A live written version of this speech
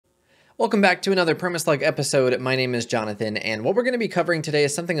Welcome back to another Permaslug episode. My name is Jonathan, and what we're going to be covering today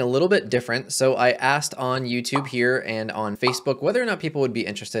is something a little bit different. So I asked on YouTube here and on Facebook whether or not people would be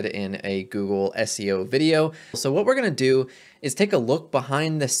interested in a Google SEO video. So what we're going to do is take a look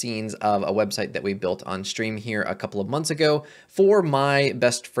behind the scenes of a website that we built on stream here a couple of months ago for my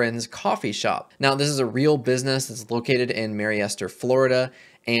best friend's coffee shop. Now, this is a real business that's located in Mariester, Florida.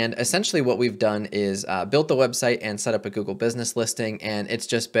 And essentially what we've done is built the website and set up a Google business listing, and it's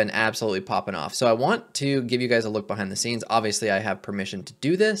just been absolutely popping off. So I want to give you guys a look behind the scenes. Obviously, I have permission to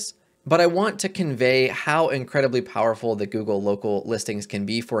do this, but I want to convey how incredibly powerful the Google local listings can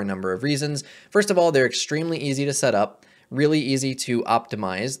be for a number of reasons. First of all, they're extremely easy to set up, really easy to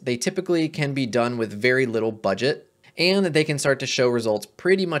optimize. They typically can be done with very little budget, and they can start to show results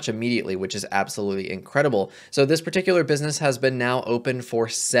pretty much immediately, which is absolutely incredible. So this particular business has been now open for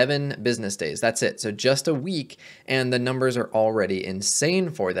 7 business days. That's it. So just a week, and the numbers are already insane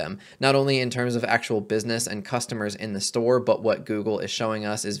for them, not only in terms of actual business and customers in the store, but what Google is showing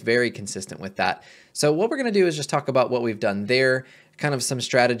us is very consistent with that. So what we're going to do is just talk about what we've done there, kind of some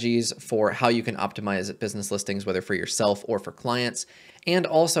strategies for how you can optimize business listings, whether for yourself or for clients, and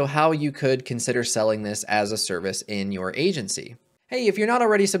also how you could consider selling this as a service in your agency. Hey, if you're not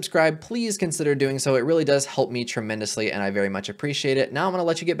already subscribed, please consider doing so. It really does help me tremendously, and I very much appreciate it. Now I'm going to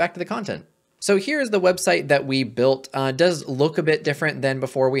let you get back to the content. So here's the website that we built. Does look a bit different than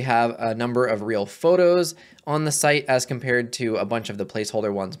before. We have a number of real photos on the site as compared to a bunch of the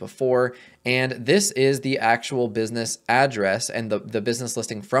placeholder ones before. And this is the actual business address and the business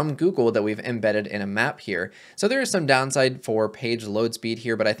listing from Google that we've embedded in a map here. So there is some downside for page load speed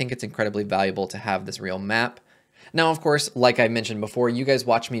here, but I think it's incredibly valuable to have this real map. Now, of course, like I mentioned before, you guys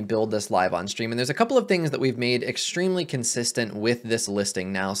watch me build this live on stream, and there's a couple of things that we've made extremely consistent with this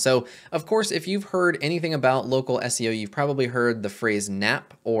listing now. So, of course, if you've heard anything about local SEO, you've probably heard the phrase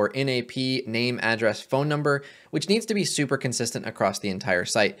NAP or NAP, name, address, phone number, which needs to be super consistent across the entire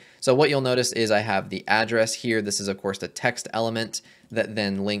site. So what you'll notice is I have the address here. This is, of course, the text element that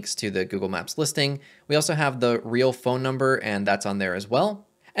then links to the Google Maps listing. We also have the real phone number, and that's on there as well.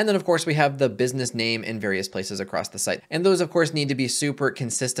 And then, of course, we have the business name in various places across the site. And those, of course, need to be super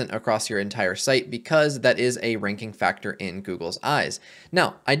consistent across your entire site because that is a ranking factor in Google's eyes.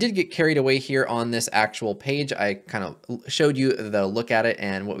 Now, I did get carried away here on this actual page. I kind of showed you the look at it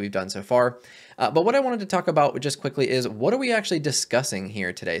and what we've done so far. But what I wanted to talk about just quickly is what are we actually discussing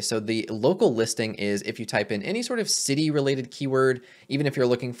here today? So the local listing is if you type in any sort of city related keyword, even if you're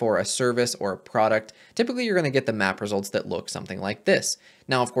looking for a service or a product, typically you're going to get the map results that look something like this.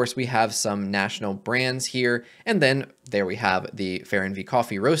 Now, of course, we have some national brands here, and then there we have the Fahrenheit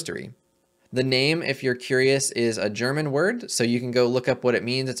Coffee Roastery. The name, if you're curious, is a German word, so you can go look up what it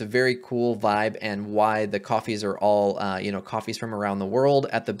means. It's a very cool vibe and why the coffees are all, coffees from around the world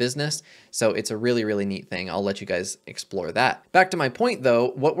at the business. So it's a really, really neat thing. I'll let you guys explore that. Back to my point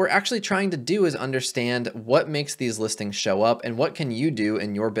though, what we're actually trying to do is understand what makes these listings show up and what can you do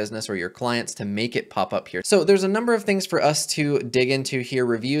in your business or your clients to make it pop up here. So there's a number of things for us to dig into here.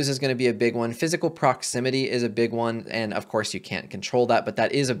 Reviews is going to be a big one. Physical proximity is a big one. And of course you can't control that, but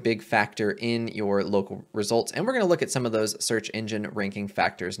that is a big factor in your local results. And we're going to look at some of those search engine ranking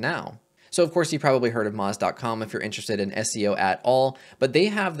factors now. So of course, you probably heard of Moz.com if you're interested in SEO at all, but they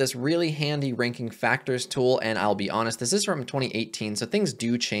have this really handy ranking factors tool. And I'll be honest, this is from 2018, so things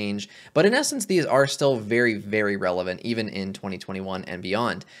do change, but in essence, these are still very, very relevant, even in 2021 and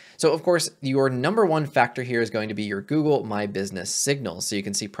beyond. So of course, your number one factor here is going to be your Google My Business signals. So you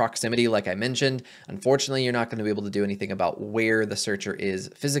can see proximity, like I mentioned. Unfortunately, you're not going to be able to do anything about where the searcher is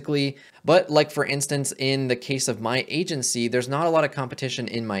physically. But like for instance, in the case of my agency, there's not a lot of competition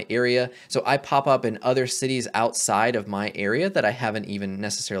in my area. So I pop up in other cities outside of my area that I haven't even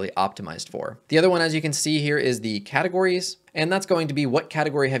necessarily optimized for. The other one, as you can see here, is the categories. And that's going to be what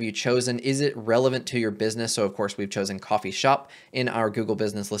category have you chosen? Is it relevant to your business? So of course we've chosen coffee shop in our Google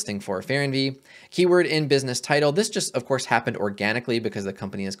business listing for Fahrenheit. Keyword in business title. This just of course happened organically because the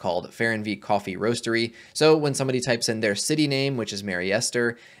company is called Fahrenheit Coffee Roastery. So when somebody types in their city name, which is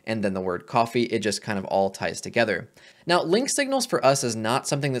Mariester, and then the word coffee, it just kind of all ties together. Now, link signals for us is not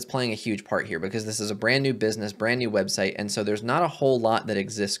something that's playing a huge part here because this is a brand new business, brand new website. And so there's not a whole lot that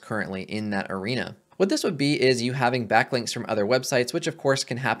exists currently in that arena. What this would be is you having backlinks from other websites, which of course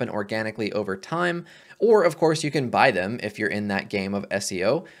can happen organically over time, or of course you can buy them if you're in that game of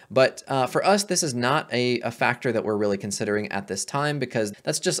SEO. But for us, this is not a factor that we're really considering at this time because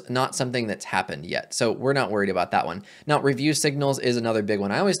that's just not something that's happened yet. So we're not worried about that one. Now, review signals is another big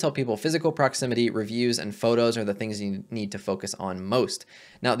one. I always tell people physical proximity, reviews, and photos are the things you need to focus on most.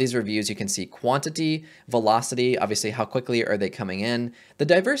 Now, these reviews, you can see quantity, velocity, obviously how quickly are they coming in. The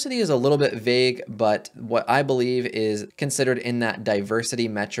diversity is a little bit vague, but what I believe is considered in that diversity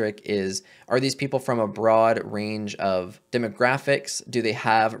metric is, are these people from a broad range of demographics? Do they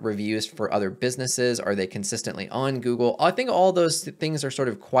have reviews for other businesses? Are they consistently on Google? I think all those things are sort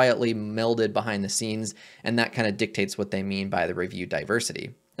of quietly melded behind the scenes, and that kind of dictates what they mean by the review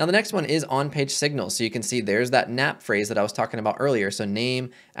diversity. Now, the next one is on-page signals. So you can see there's that NAP phrase that I was talking about earlier. So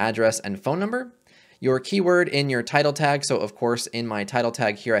name, address, and phone number. Your keyword in your title tag. So of course, in my title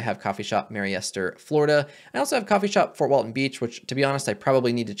tag here, I have coffee shop Mariester, Florida. I also have coffee shop Fort Walton Beach, which to be honest, I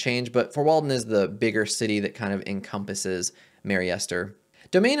probably need to change, but Fort Walton is the bigger city that kind of encompasses Mariester.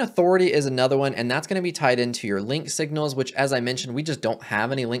 Domain authority is another one, and that's going to be tied into your link signals, which as I mentioned, we just don't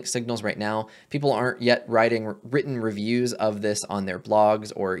have any link signals right now. People aren't yet writing written reviews of this on their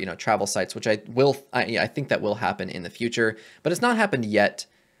blogs or, travel sites, which I think that will happen in the future, but it's not happened yet.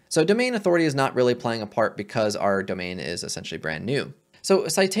 So domain authority is not really playing a part because our domain is essentially brand new. So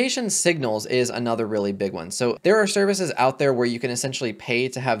citation signals is another really big one. So there are services out there where you can essentially pay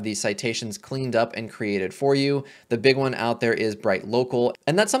to have these citations cleaned up and created for you. The big one out there is Bright Local.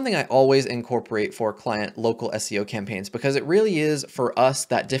 And that's something I always incorporate for client local SEO campaigns because it really is for us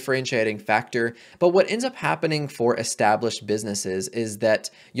that differentiating factor. But what ends up happening for established businesses is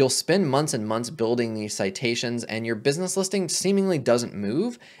that you'll spend months and months building these citations and your business listing seemingly doesn't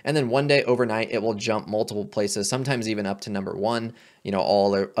move. And then one day overnight, it will jump multiple places, sometimes even up to number one.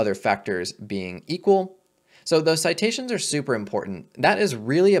 All other factors being equal. So those citations are super important. That is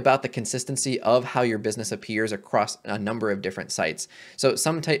really about the consistency of how your business appears across a number of different sites. So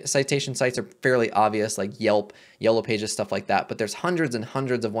some citation sites are fairly obvious, like Yelp, Yellow Pages, stuff like that, but there's hundreds and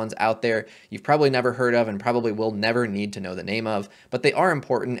hundreds of ones out there you've probably never heard of and probably will never need to know the name of, but they are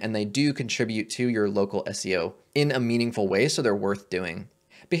important and they do contribute to your local SEO in a meaningful way, so they're worth doing.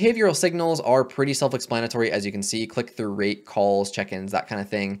 Behavioral signals are pretty self-explanatory, as you can see, click-through rate, calls, check-ins, that kind of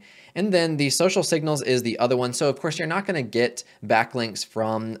thing. And then the social signals is the other one. So of course, you're not going to get backlinks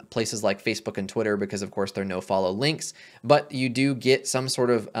from places like Facebook and Twitter because of course they're no-follow links, but you do get some sort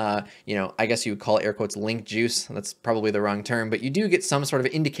of, I guess you would call it air quotes link juice. That's probably the wrong term, but you do get some sort of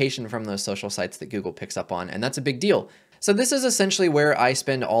indication from those social sites that Google picks up on, and that's a big deal. So this is essentially where I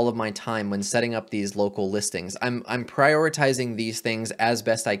spend all of my time when setting up these local listings. I'm prioritizing these things as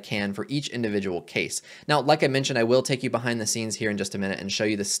best I can for each individual case. Now, like I mentioned, I will take you behind the scenes here in just a minute and show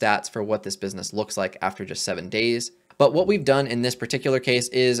you the stats for what this business looks like after just 7 days. But what we've done in this particular case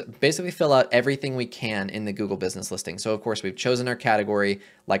is basically fill out everything we can in the Google business listing. So of course, we've chosen our category,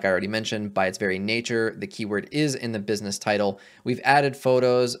 like I already mentioned, by its very nature, the keyword is in the business title. We've added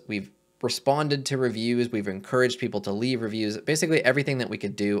photos, we've responded to reviews, we've encouraged people to leave reviews, basically everything that we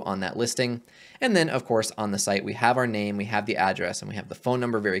could do on that listing. And then of course on the site, we have our name, we have the address, and we have the phone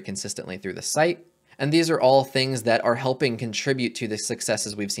number very consistently through the site. And these are all things that are helping contribute to the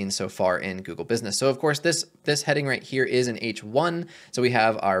successes we've seen so far in Google Business. So of course, this heading right here is an H1. So we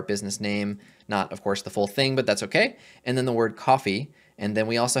have our business name, not of course the full thing, but that's okay. And then the word coffee. And then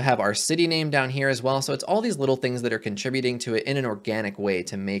we also have our city name down here as well. So it's all these little things that are contributing to it in an organic way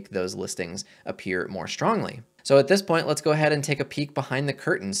to make those listings appear more strongly. So at this point, let's go ahead and take a peek behind the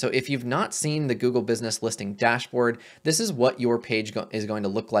curtain. So if you've not seen the Google Business Listing dashboard, this is what your page is going to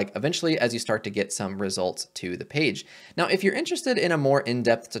look like eventually as you start to get some results to the page. Now, if you're interested in a more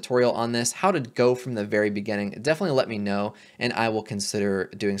in-depth tutorial on this, how to go from the very beginning, definitely let me know and I will consider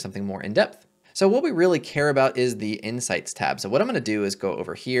doing something more in-depth. So what we really care about is the Insights tab. So what I'm going to do is go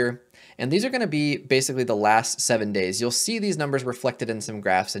over here, and these are going to be basically the last 7 days. You'll see these numbers reflected in some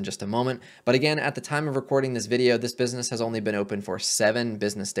graphs in just a moment. But again, at the time of recording this video, this business has only been open for 7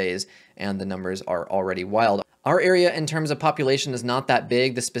 business days, and the numbers are already wild. Our area in terms of population is not that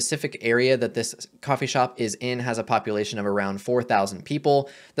big. The specific area that this coffee shop is in has a population of around 4,000 people.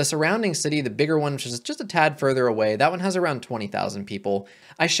 The surrounding city, the bigger one, which is just a tad further away, that one has around 20,000 people.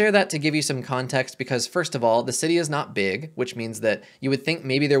 I share that to give you some context because first of all, the city is not big, which means that you would think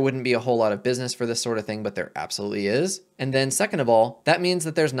maybe there wouldn't be a whole lot of business for this sort of thing, but there absolutely is. And then second of all, that means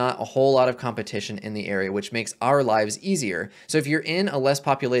that there's not a whole lot of competition in the area, which makes our lives easier. So if you're in a less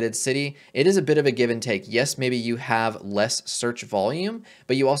populated city, it is a bit of a give and take. Yes, maybe maybe you have less search volume,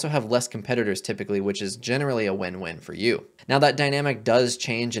 but you also have less competitors typically, which is generally a win-win for you. Now that dynamic does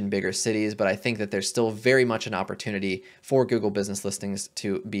change in bigger cities, but I think that there's still very much an opportunity for Google business listings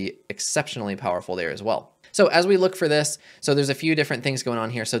to be exceptionally powerful there as well. So as we look for this, so there's a few different things going on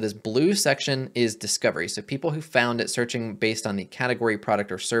here. So this blue section is discovery. So people who found it searching based on the category,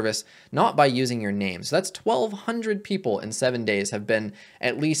 product, or service, not by using your name. So that's 1,200 people in 7 days have been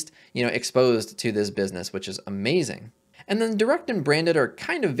at least, exposed to this business, which is amazing. And then direct and branded are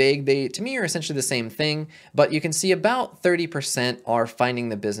kind of vague. They, to me, are essentially the same thing, but you can see about 30% are finding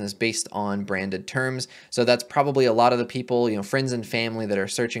the business based on branded terms. So that's probably a lot of the people, friends and family that are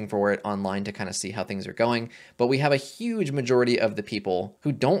searching for it online to kind of see how things are going. But we have a huge majority of the people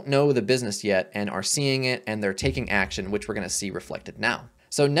who don't know the business yet and are seeing it and they're taking action, which we're going to see reflected now.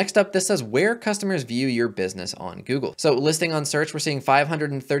 So next up, this says where customers view your business on Google. So listing on search, we're seeing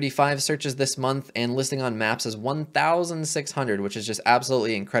 535 searches this month, and listing on maps is 1,600, which is just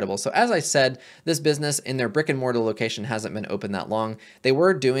absolutely incredible. So as I said, this business in their brick and mortar location hasn't been open that long. They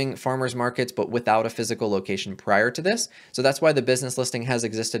were doing farmers markets, but without a physical location prior to this. So that's why the business listing has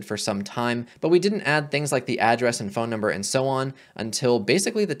existed for some time, but we didn't add things like the address and phone number and so on until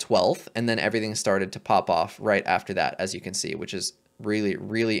basically the 12th. And then everything started to pop off right after that, as you can see, which is really,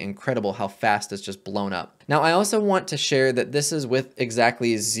 really incredible how fast it's just blown up. Now, I also want to share that this is with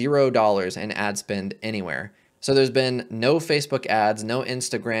exactly $0 in ad spend anywhere. So there's been no Facebook ads, no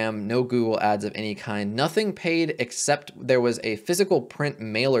Instagram, no Google ads of any kind, nothing paid except there was a physical print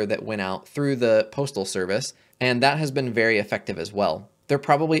mailer that went out through the postal service, and that has been very effective as well. There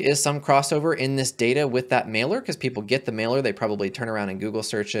probably is some crossover in this data with that mailer because people get the mailer, they probably turn around and Google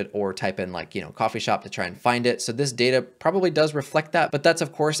search it or type in coffee shop to try and find it. So this data probably does reflect that, but that's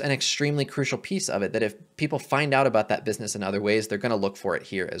of course an extremely crucial piece of it, that if people find out about that business in other ways, they're going to look for it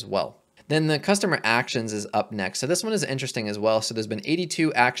here as well. Then the customer actions is up next. So this one is interesting as well. So there's been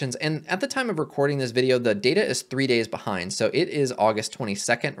 82 actions. And at the time of recording this video, the data is 3 days behind. So it is August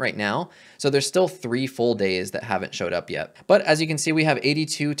 22nd right now. So there's still 3 full days that haven't showed up yet. But as you can see, we have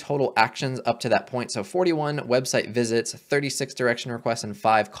 82 total actions up to that point. So 41 website visits, 36 direction requests, and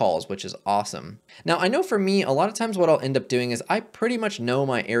 5 calls, which is awesome. Now, I know for me, a lot of times what I'll end up doing is I pretty much know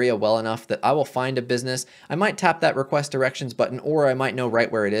my area well enough that I will find a business. I might tap that request directions button, or I might know right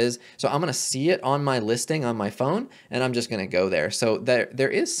where it is. So I'm going to see it on my listing on my phone, and I'm just going to go there. So there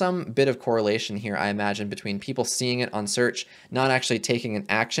is some bit of correlation here, I imagine, between people seeing it on search, not actually taking an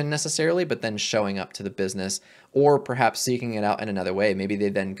action necessarily, but then showing up to the business, or perhaps seeking it out in another way. Maybe they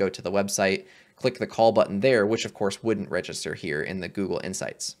then go to the website, click the call button there, which of course wouldn't register here in the Google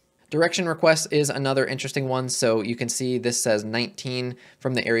Insights. Direction requests is another interesting one. So you can see this says 19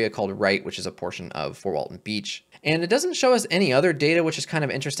 from the area called Wright, which is a portion of Fort Walton Beach. And it doesn't show us any other data, which is kind of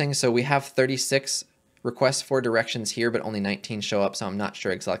interesting. So we have 36 requests for directions here, but only 19 show up. So I'm not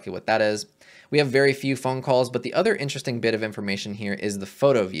sure exactly what that is. We have very few phone calls, but the other interesting bit of information here is the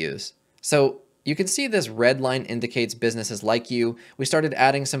photo views. So you can see this red line indicates businesses like you. We started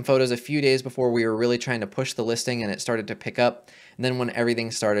adding some photos a few days before we were really trying to push the listing, and it started to pick up. And then when everything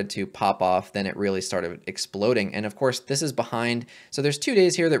started to pop off, then it really started exploding. And of course, this is behind. So there's 2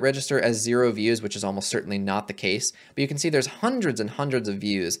 days here that register as 0 views, which is almost certainly not the case. But you can see there's hundreds and hundreds of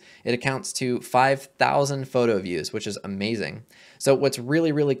views. It accounts to 5,000 photo views, which is amazing. So what's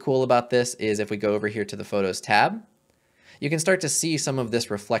really, really cool about this is if we go over here to the Photos tab, you can start to see some of this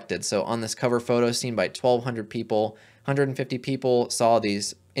reflected. So on this cover photo seen by 1,200 people, 150 people saw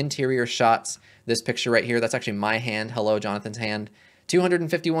these interior shots. This picture right here, that's actually my hand. Hello, Jonathan's hand.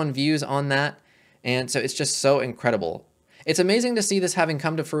 251 views on that. And so it's just so incredible. It's amazing to see this having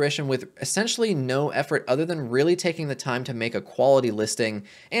come to fruition with essentially no effort other than really taking the time to make a quality listing.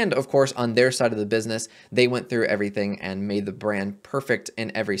 And of course, on their side of the business, they went through everything and made the brand perfect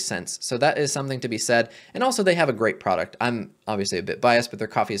in every sense. So that is something to be said. And also they have a great product. I'm obviously a bit biased, but their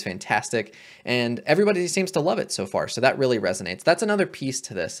coffee is fantastic and everybody seems to love it so far. So that really resonates. That's another piece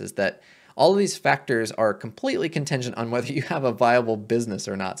to this, is that all of these factors are completely contingent on whether you have a viable business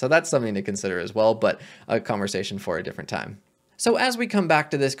or not. So that's something to consider as well, but a conversation for a different time. So as we come back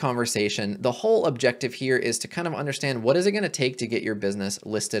to this conversation, the whole objective here is to kind of understand what is it going to take to get your business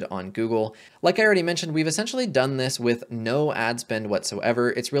listed on Google. Like I already mentioned, we've essentially done this with no ad spend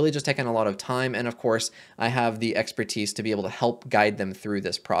whatsoever. It's really just taken a lot of time. And of course, I have the expertise to be able to help guide them through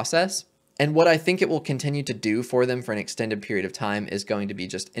this process. And what I think it will continue to do for them for an extended period of time is going to be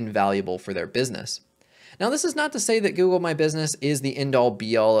just invaluable for their business. Now, this is not to say that Google My Business is the end-all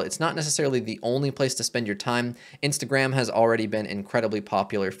be-all. It's not necessarily the only place to spend your time. Instagram has already been incredibly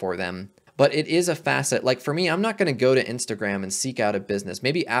popular for them. But it is a facet. Like for me, I'm not going to go to Instagram and seek out a business.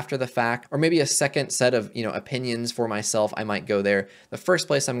 Maybe after the fact, or maybe a second set of, opinions for myself, I might go there. The first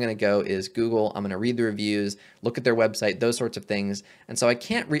place I'm going to go is Google. I'm going to read the reviews, look at their website, those sorts of things. And so I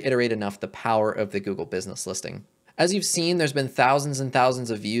can't reiterate enough the power of the Google business listing. As you've seen, there's been thousands and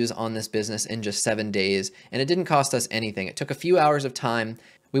thousands of views on this business in just 7 days, and it didn't cost us anything. It took a few hours of time.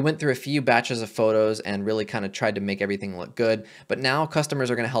 We went through a few batches of photos and really kind of tried to make everything look good. But now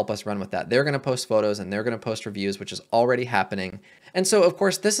customers are going to help us run with that. They're going to post photos and they're going to post reviews, which is already happening. And so, of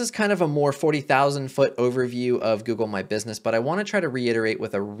course, this is kind of a more 40,000 foot overview of Google My Business, but I want to try to reiterate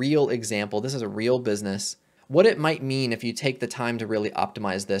with a real example. This is a real business. What it might mean if you take the time to really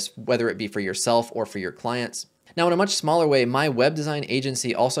optimize this, whether it be for yourself or for your clients. Now, in a much smaller way, my web design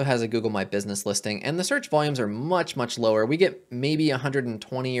agency also has a Google My Business listing, and the search volumes are much, much lower. We get maybe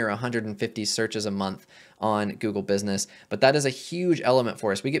 120 or 150 searches a month on Google Business, but that is a huge element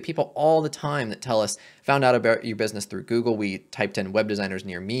for us. We get people all the time that tell us, found out about your business through Google. We typed in web designers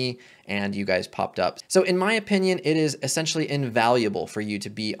near me and you guys popped up. So in my opinion, it is essentially invaluable for you to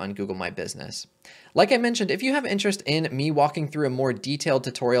be on Google My Business. Like I mentioned, if you have interest in me walking through a more detailed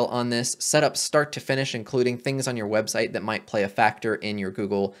tutorial on this, setup start to finish, including things on your website that might play a factor in your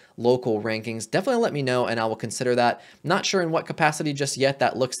Google local rankings, definitely let me know and I will consider that. Not sure in what capacity just yet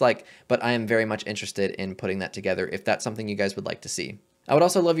that looks like, but I am very much interested in putting that together if that's something you guys would like to see. I would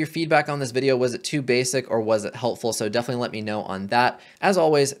also love your feedback on this video. Was it too basic or was it helpful? So definitely let me know on that. As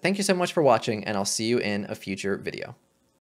always, thank you so much for watching and I'll see you in a future video.